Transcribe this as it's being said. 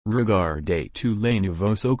Regardez tous les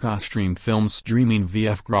nouveaux Sokostream films streaming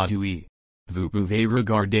via Gratuit. Vous pouvez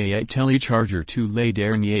regarder et télécharger tous les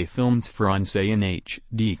derniers films français en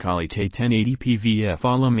HD qualité 1080p via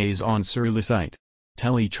la maison sur le site.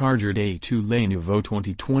 Téléchargez tous les nouveaux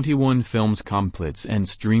 2021 films complets en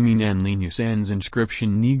streaming en ligne sans inscription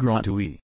ni gratuit.